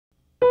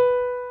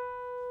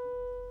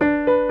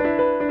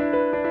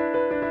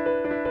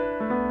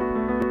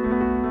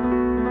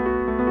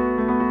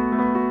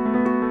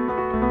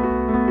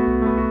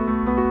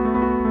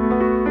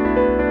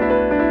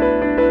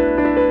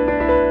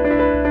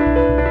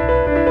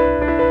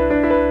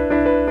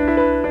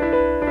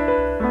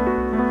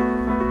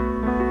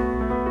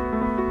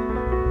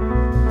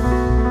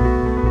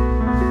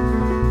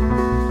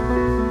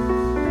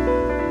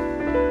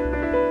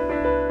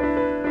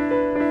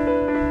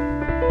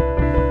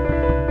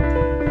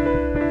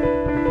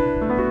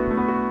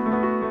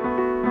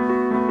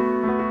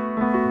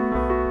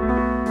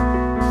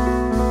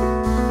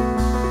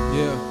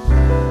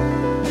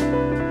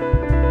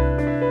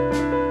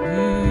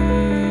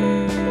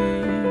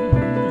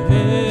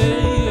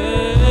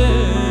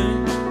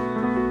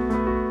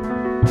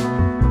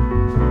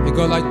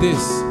like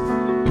this.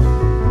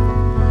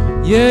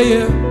 Yeah,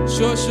 yeah,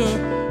 sure,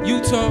 sure.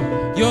 You talk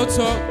your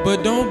talk,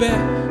 but don't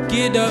back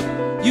it up.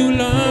 You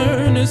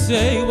learn to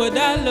say what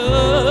I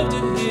love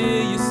to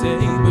hear you say,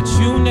 but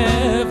you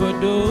never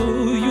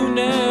do, you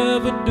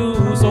never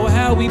do. So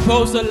how we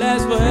supposed to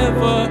last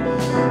forever?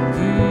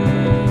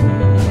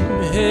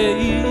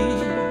 Hey,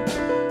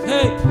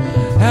 hey,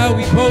 how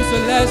we supposed to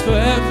last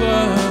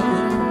forever?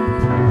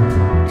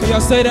 Can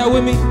y'all say that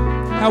with me?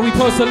 How we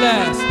supposed to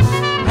last?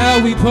 How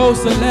we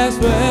supposed to last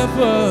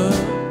forever?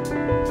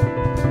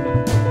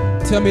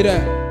 Tell me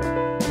that.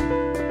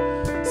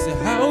 Say,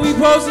 how we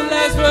supposed to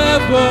last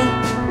forever?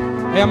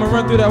 Hey, I'm gonna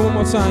run through that one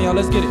more time, y'all.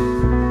 Let's get it.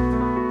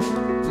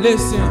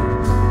 Listen.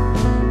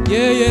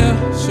 Yeah, yeah,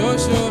 sure,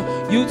 sure.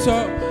 You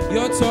talk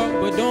your talk,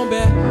 but don't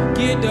back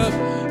it up.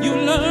 You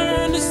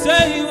learn to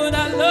say what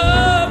I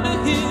love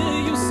to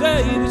hear you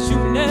say, but you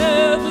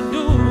never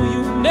do,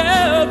 you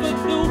never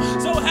do.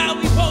 So how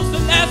we supposed to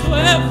last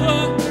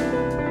forever?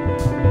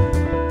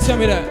 Tell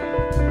me that.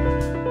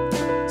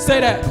 Say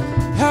that.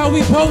 How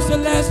we supposed to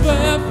last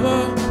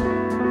forever?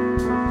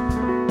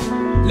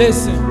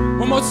 Listen,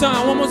 one more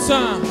time, one more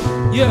time.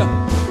 Yeah,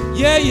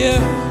 yeah, yeah,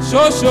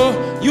 sure, sure.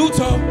 You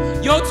talk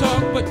your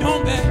talk, but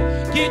don't back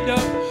it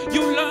up.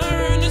 You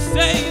learn to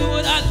say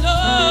what I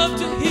love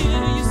to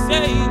hear you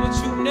say, but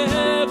you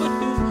never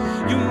do,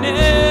 you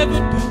never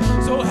do.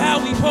 So how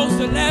we supposed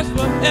to last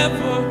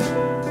forever?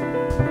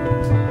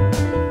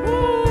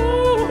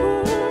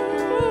 Ooh,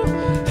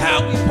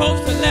 how we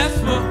supposed to last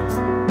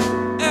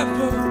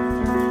forever?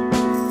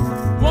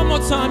 One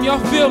more time, y'all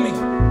feel me?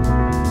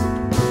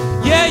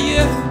 Yeah,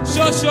 yeah,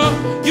 sure, sure.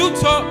 You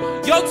talk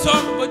your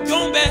talk, but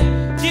don't back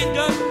it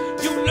up.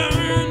 You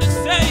learn to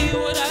say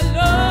what I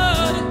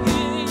love to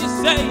hear you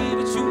say,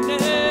 but you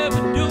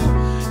never do,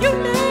 you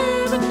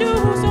never do.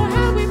 So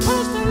how we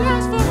supposed to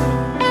last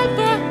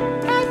forever,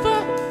 ever,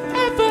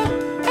 ever,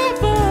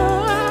 ever?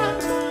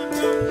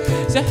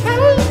 So how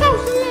we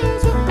supposed to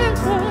last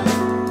forever?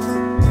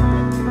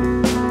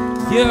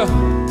 Yeah,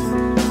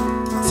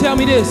 tell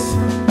me this.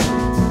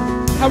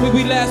 How will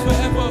we last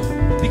forever?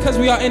 Because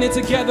we are in it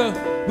together.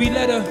 We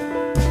let her.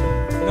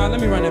 Now let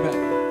me run that back.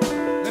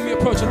 Let me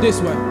approach it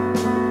this way.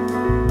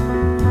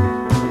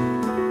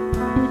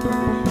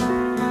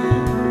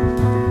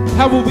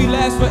 How will we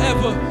last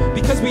forever?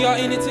 Because we are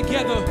in it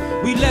together.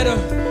 We let her.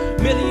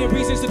 Million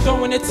reasons to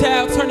throw in the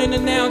towel, turning the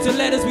nouns and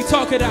letters, we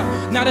talk it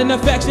out. Not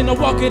enough action to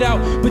walk it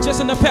out, but just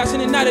enough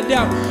passion and not a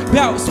doubt.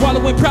 Bout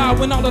swallowing pride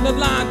when all of the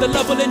line, the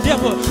love will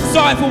endeavor.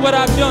 Sorry for what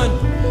I've done.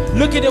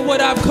 Look at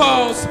what I've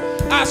caused.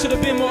 I should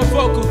have been more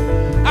vocal.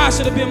 I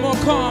should have been more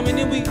calm, and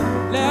then we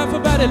laugh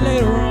about it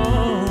later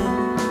on.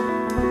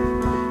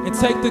 And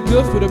take the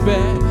good for the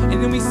bad.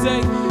 And then we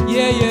say,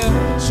 yeah,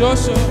 yeah, sure,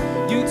 sure.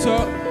 You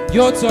talk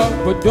your talk,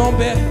 but don't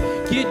back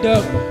it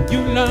up.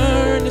 You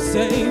learn to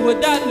say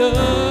what I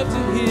love to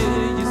hear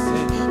you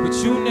say, but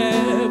you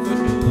never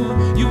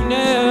do, you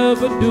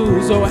never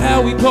do. So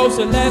how we supposed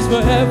to last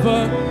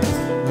forever?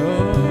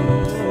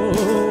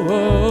 Oh,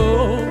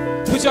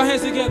 oh. Put your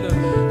hands together.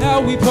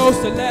 How we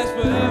supposed to last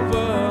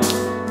forever?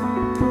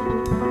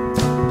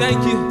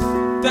 Thank you,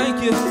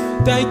 thank you,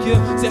 thank you.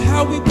 Say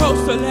how we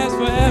supposed to last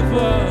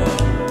forever?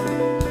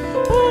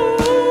 Ooh,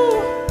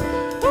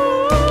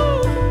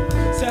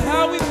 ooh. Say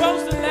how we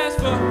supposed to last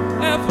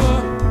forever?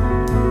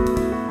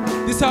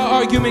 This how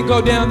argument go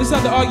down. This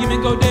how the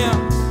argument go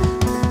down.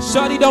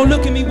 Shawty don't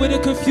look at me with a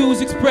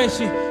confused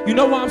expression. You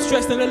know why I'm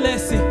stressing the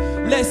lesson.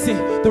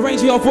 The range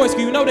of your voice,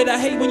 you know that I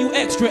hate when you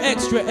extra,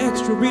 extra,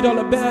 extra. Read all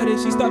about it.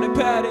 She started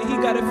pouting, he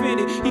got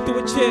offended. He threw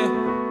a chair.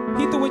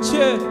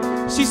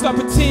 She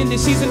started pretending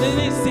she's an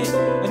innocent.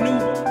 A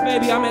newborn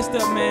baby, I messed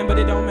up, man, but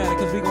it don't matter,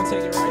 cause we gonna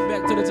take it right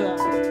back to the top.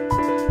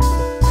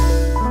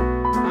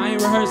 I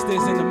ain't rehearsed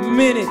this in a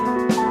minute.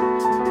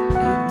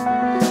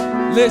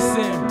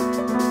 Listen.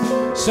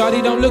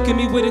 Shawty don't look at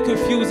me with a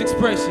confused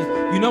expression.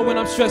 You know when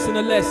I'm stressing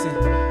a lesson.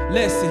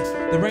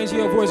 The range of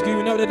your voice, girl,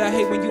 you know that I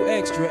hate when you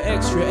extra,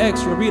 extra,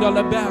 extra. Read all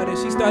about it.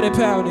 She started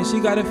pouting, she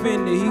got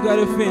offended, he got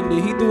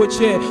offended. He threw a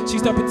chair, she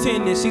started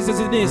pretending she's as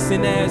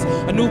innocent as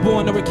a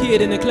newborn or a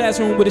kid in the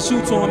classroom with a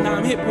shoe torn. Now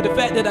I'm hip with the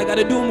fact that I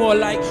gotta do more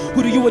like,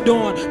 who do you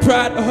adorn?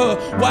 Pride of her,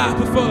 why I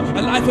prefer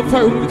a life of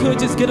her when we could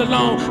just get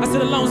along. I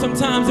sit alone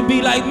sometimes and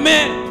be like,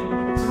 man,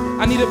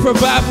 I need to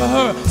provide for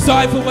her.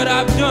 Sorry for what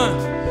I've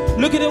done.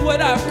 Look at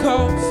what I've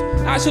caused.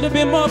 I should have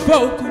been more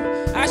vocal.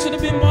 I should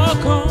have been more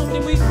calm.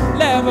 Then we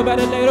laugh about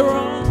it later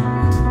on.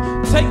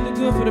 Take the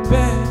good for the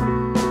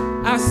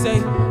bad. I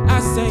say,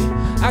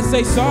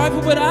 sorry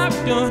for what I've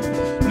done.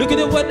 Look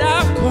at what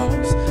I've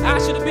caused. I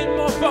should have been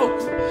more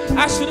vocal.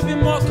 I should have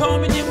been more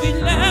calm. And then we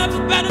laugh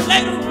about it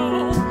later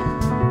on.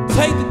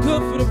 Take the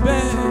good for the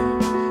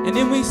bad. And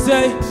then we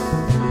say,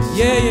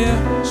 yeah,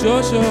 yeah,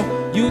 sure, sure.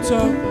 You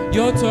talk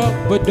your talk,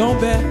 but don't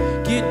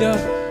back it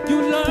up.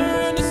 You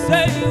learn to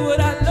say what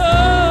I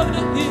love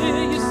to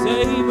hear you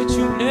say, but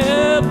you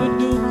never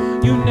do,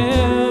 you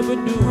never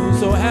do.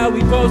 So how we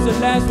supposed to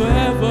last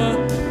forever?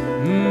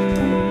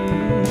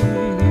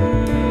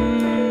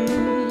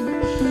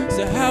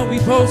 So how we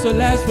supposed to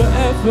last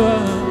forever?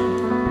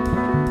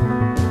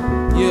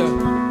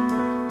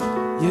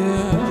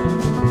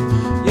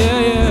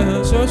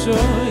 Sure,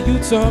 you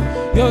talk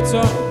your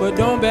talk, but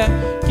don't back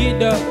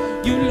it up.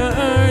 You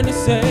learn to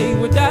say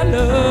what I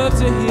love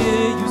to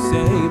hear you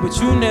say, but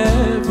you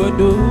never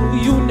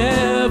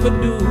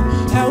do.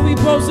 How we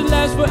supposed to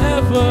last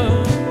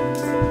forever?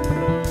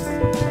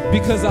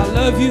 Because I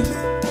love you.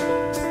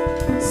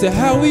 Say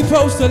how we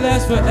supposed to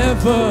last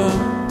forever?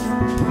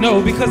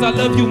 No, because I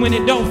love you when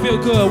it don't feel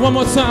good. One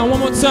more time.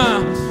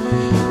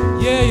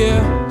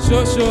 Yeah,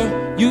 sure,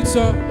 you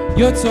talk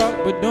your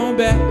talk, but don't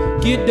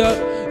back it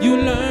up. You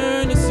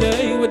learn to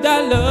say what I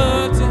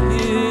love to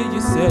hear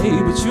you say,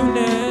 but you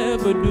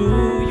never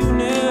do.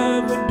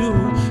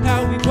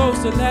 How we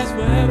supposed to last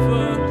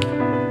forever?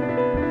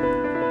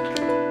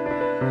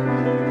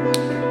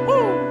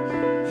 Woo.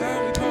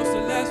 How we supposed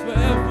to last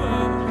forever?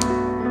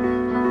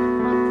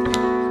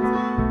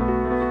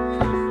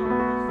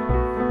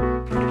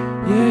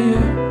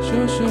 Yeah,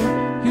 sure,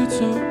 you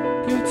talk,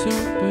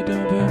 but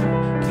don't back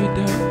it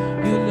up.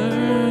 You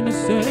learn to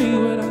say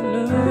what I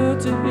love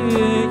to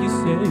hear you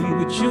say,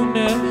 but you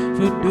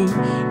never do.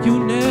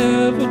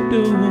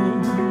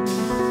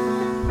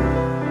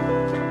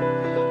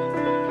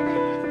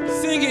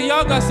 Sing it,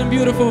 y'all got some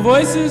beautiful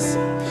voices.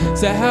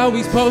 Say how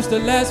we supposed to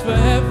last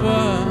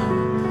forever?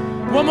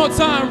 One more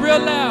time, real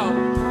loud,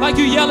 like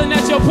you yelling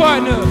at your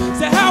partner.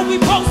 Say how we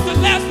supposed to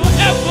last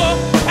forever?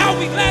 How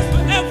we last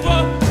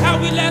forever? How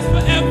we last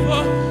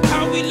forever?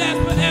 How we last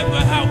forever?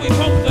 How we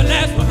supposed to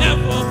last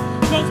forever?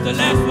 Supposed to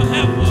last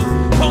forever?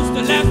 Supposed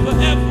to last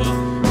forever?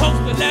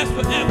 Supposed to last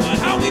forever?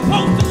 How we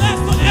supposed to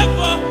last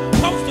forever?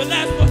 Supposed to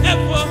last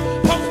forever?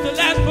 Supposed to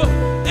last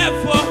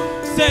forever?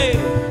 Say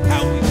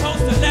how we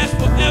supposed to last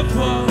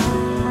forever?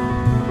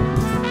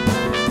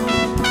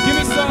 Give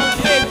me some,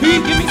 yeah,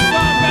 beat, give me some.